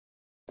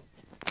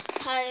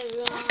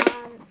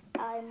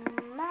I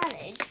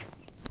managed.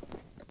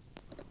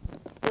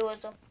 There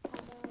was a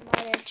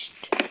I managed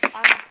to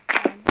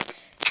understand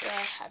where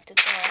I had to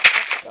go. I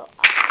had to go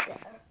up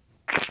there.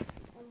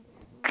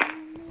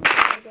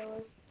 And there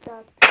was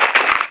that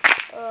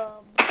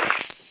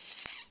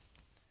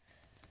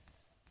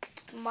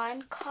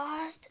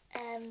minecart,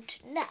 and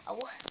now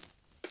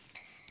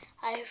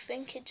I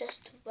think it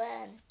just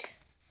went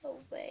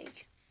away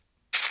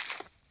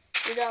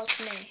without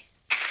me.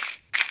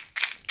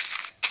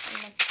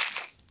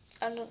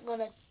 I'm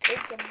gonna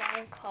take the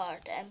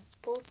minecart and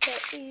put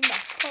it in my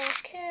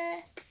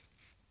pocket.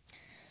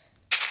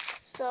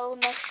 So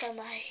next time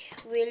I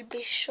will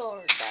be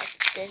sure that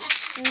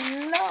there's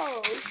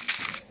no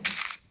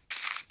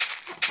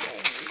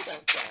things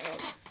going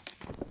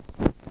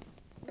on.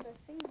 And I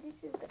think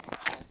this is the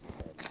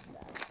password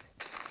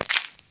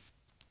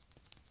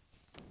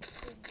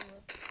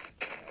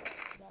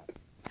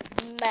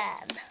that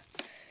man.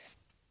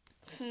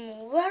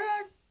 Where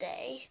are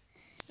they?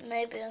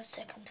 Maybe on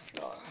second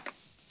floor.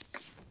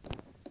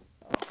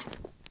 Oh,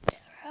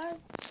 there are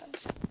some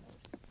stairs.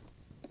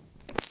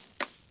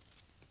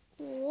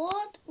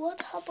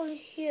 What happened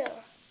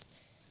here?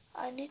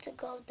 I need to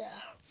go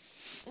there.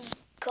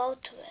 Go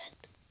to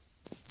it.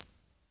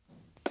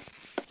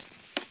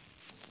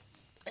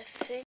 I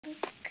think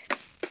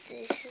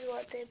this is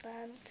what they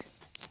meant.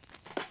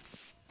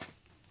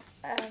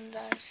 And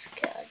I'm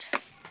scared.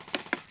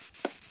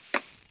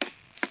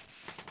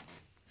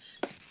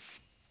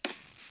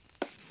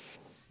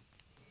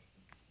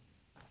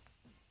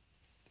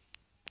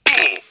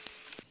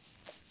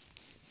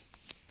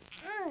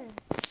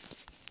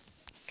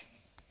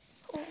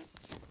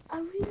 I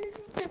really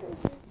think that it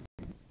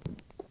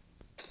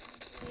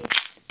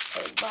is a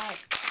bad.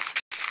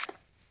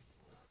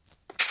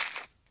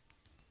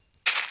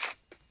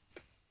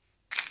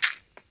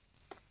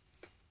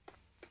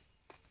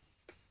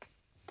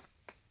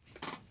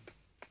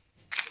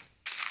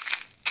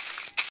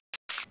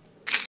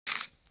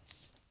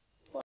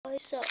 Why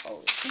is there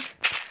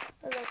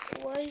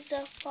like, why is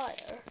there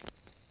fire?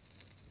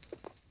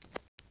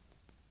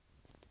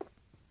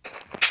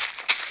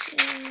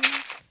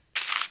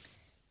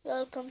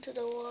 Welcome to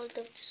the world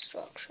of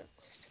destruction.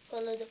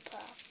 Follow the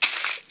path.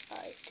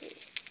 IT.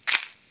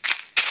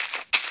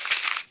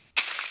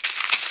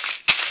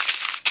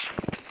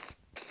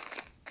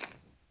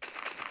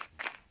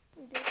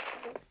 This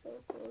looks so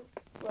good.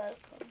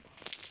 Welcome.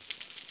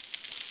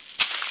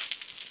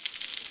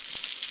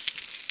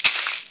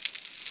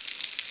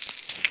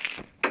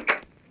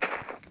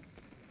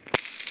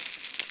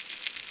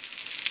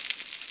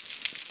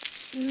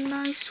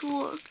 Nice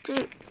work.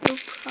 Take the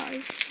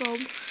prize from.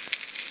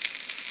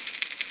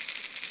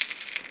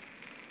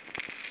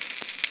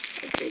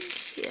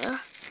 Here.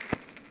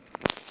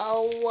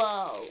 Oh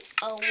wow,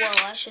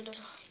 I should have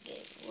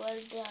game. Well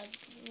done,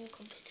 new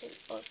computer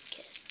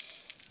podcast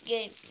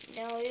game.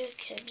 Now you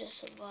can just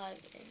survive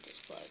in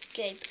this world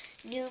game.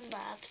 New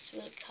maps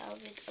will come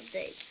with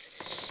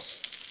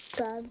updates.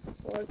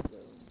 Transport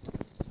room.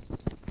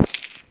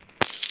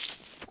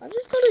 I'm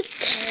just gonna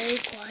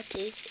take what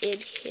is in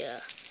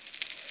here.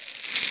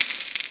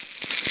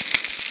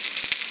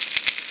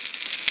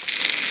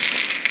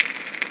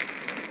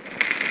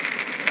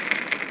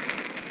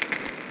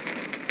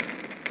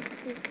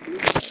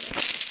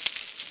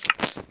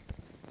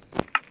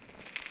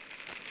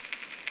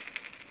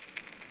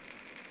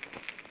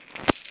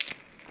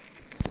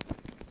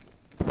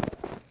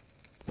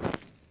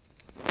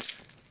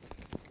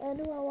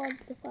 Anyone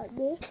wants to fight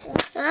me?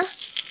 Huh?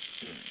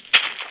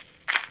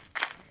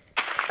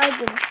 I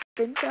didn't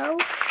think so.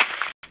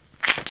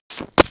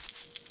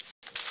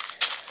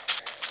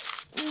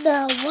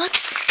 Now what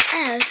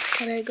else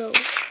can I go?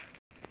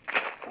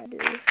 I do.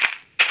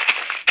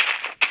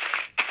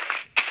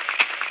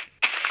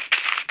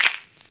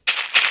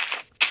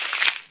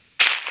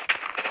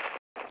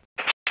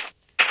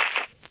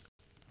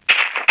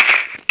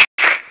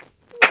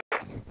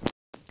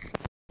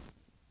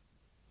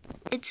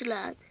 It's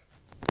lag.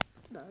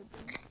 No.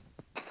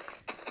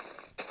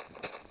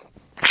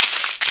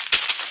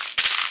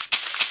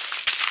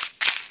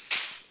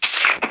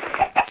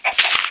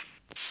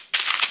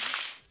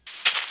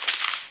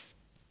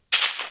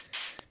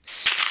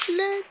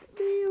 Let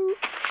me.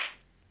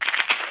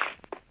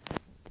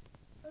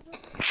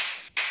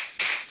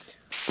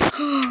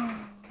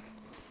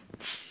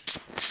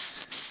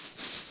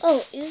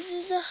 Oh, is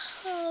this the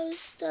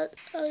house that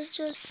I was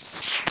just?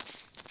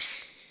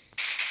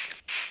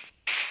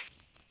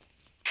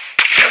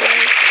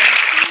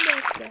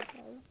 That's the house.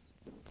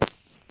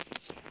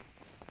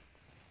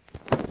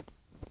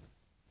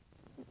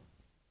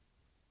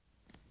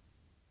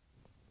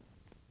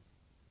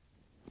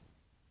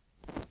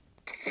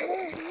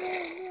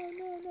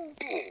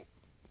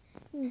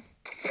 No.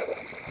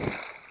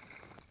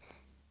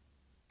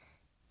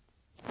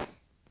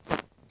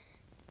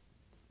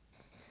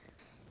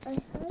 I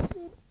have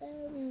it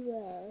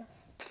everywhere.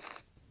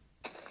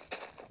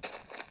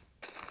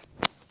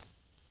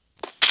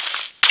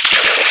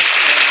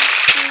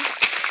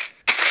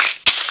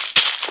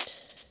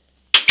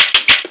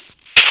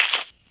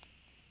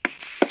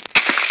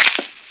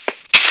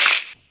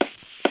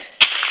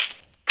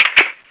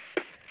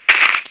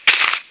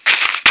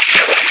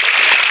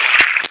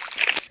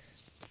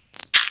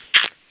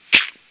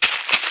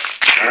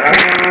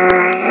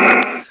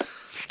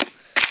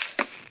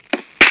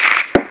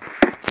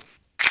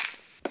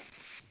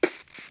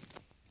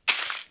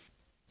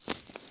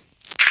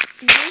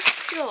 This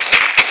door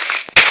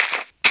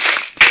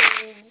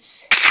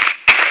is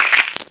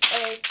a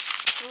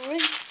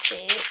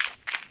pretty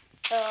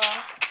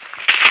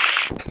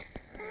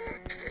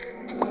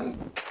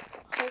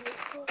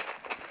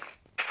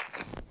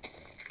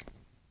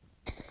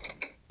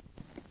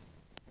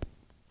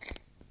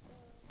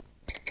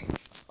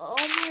oh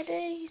my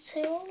days, I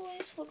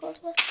always forget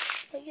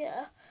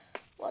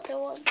what I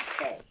want to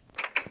say.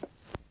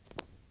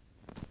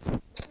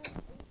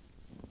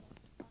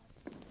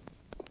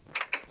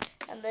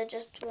 And I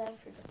just ran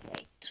through the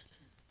plate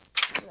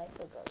like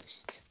a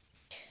ghost.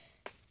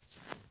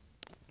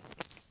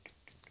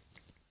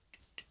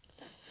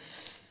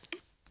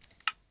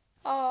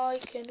 I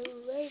can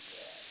wait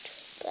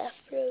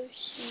buffalo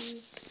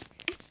soup.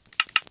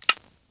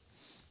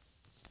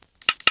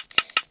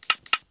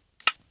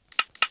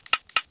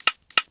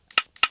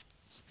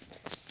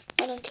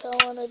 I don't care,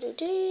 I wanna do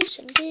this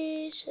and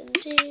this and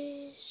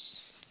this.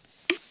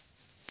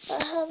 I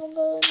haven't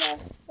got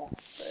enough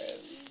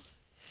bathroom.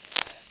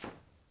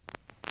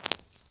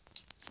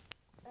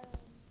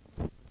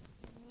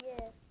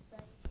 Yes, I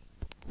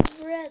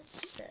have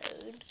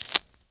redstone,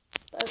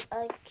 but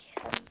I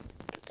can't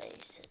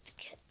place it,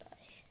 can I?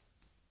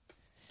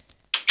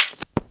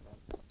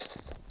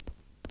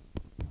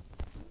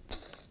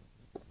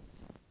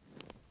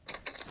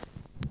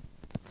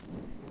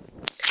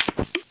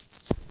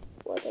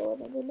 What I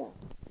want to do now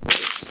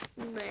is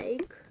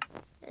make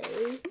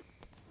a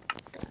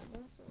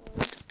diamond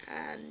sword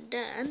and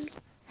then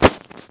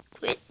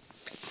quit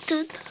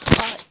the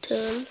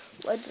title.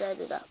 Why did I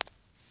do that?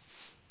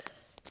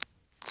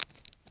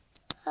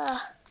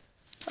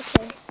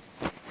 Okay.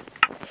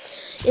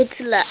 It's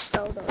left.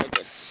 Oh no, it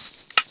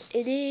didn't.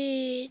 It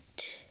is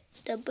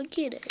the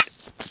beginning.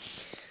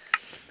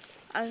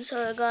 I'm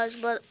sorry guys,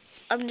 but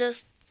I'm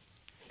just,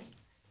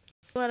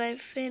 when I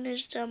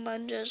finish them,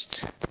 I'm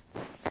just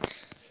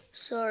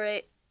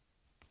sorry.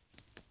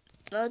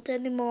 Not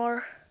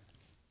anymore.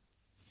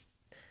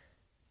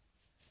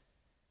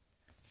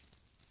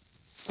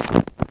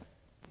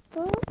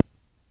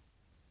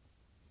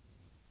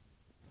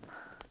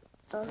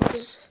 Oh,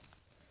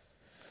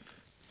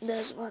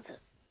 there's what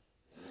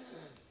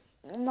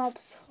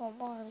maps on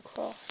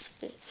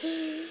Minecraft.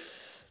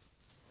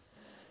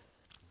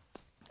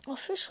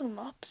 Official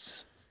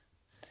maps.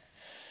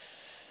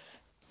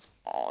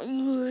 Oh,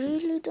 you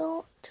really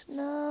don't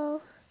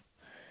know?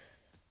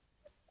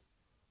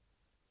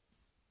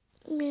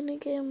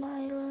 Minigame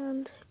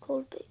Island,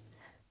 could be.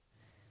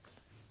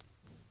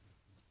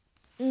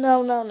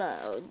 No.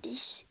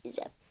 This is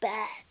a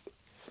bad.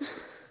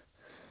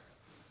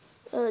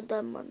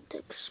 Diamond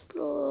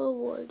Explorer,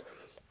 World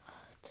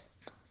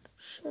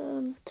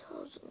Flood,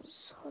 10,000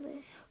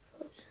 sunny.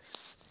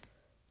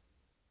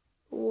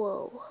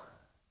 Whoa.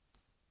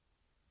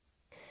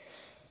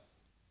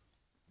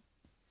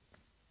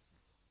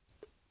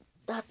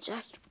 That's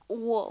just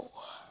whoa.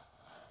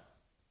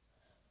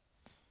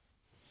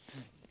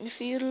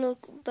 If you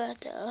look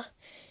better,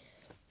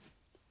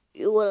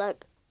 you will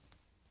like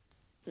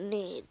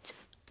need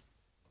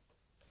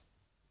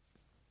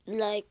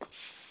like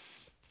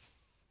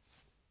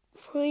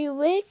 3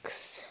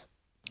 weeks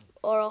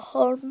or a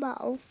whole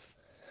month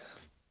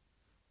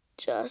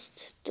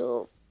just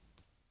to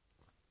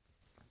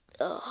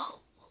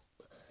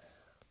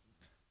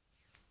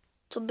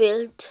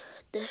build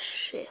the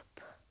ship.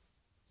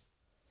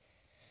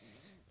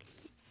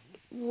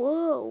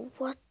 Whoa,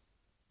 what?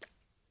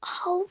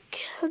 How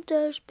can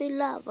there be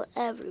lava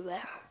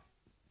everywhere?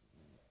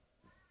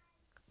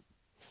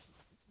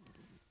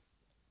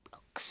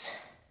 Blocks.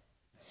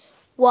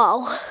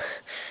 Wow.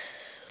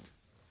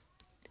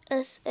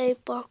 SA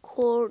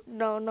parkour.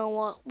 No,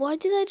 what? Why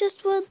did I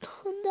just went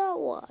on that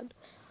one?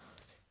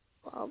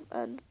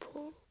 And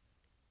pull.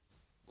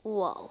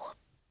 Wow.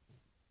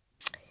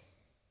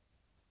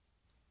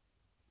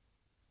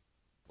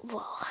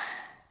 Wow.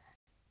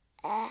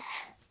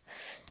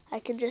 I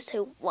can just say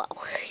wow.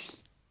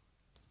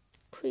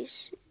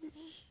 Chris.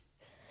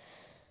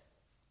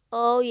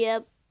 Oh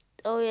yep.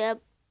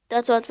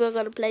 That's what we're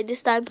gonna play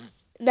this time.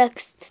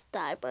 Next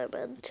time, I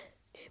meant.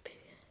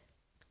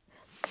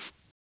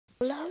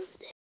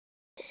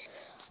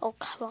 Oh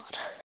come on.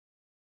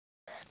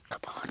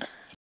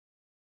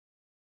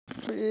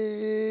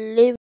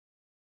 Live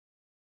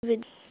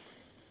in.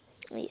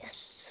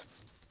 Yes.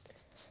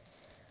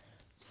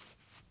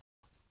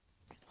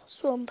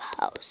 Swamp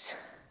house.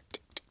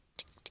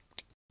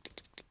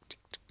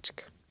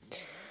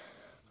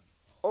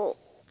 Oh.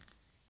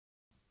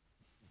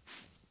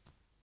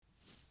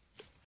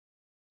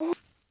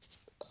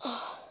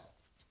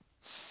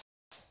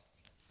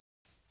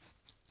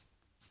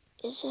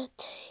 Is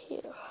it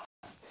here?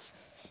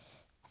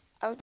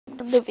 I'll do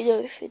the video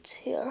if it's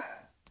here.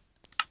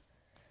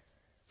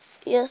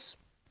 Yes.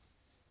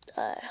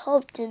 I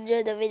hope you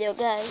enjoyed the video,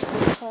 guys,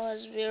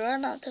 because we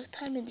ran out of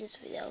time in this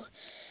video.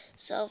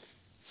 So,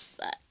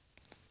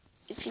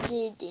 if you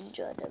did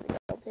enjoy the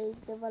video,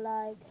 please leave a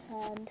like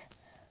and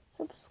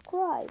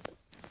subscribe.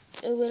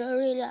 It will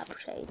really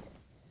appreciate.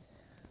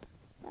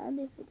 And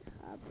if it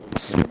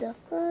happens to the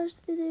first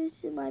videos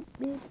you might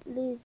be,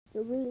 please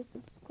really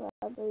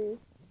subscribe so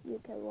you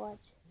can watch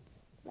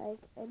like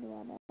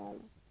anyone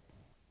else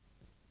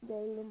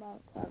daily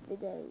Minecraft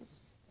videos.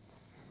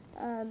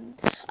 And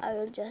I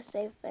will just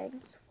say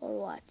thanks for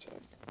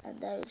watching,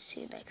 and I will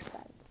see you next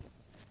time.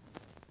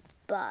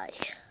 Bye.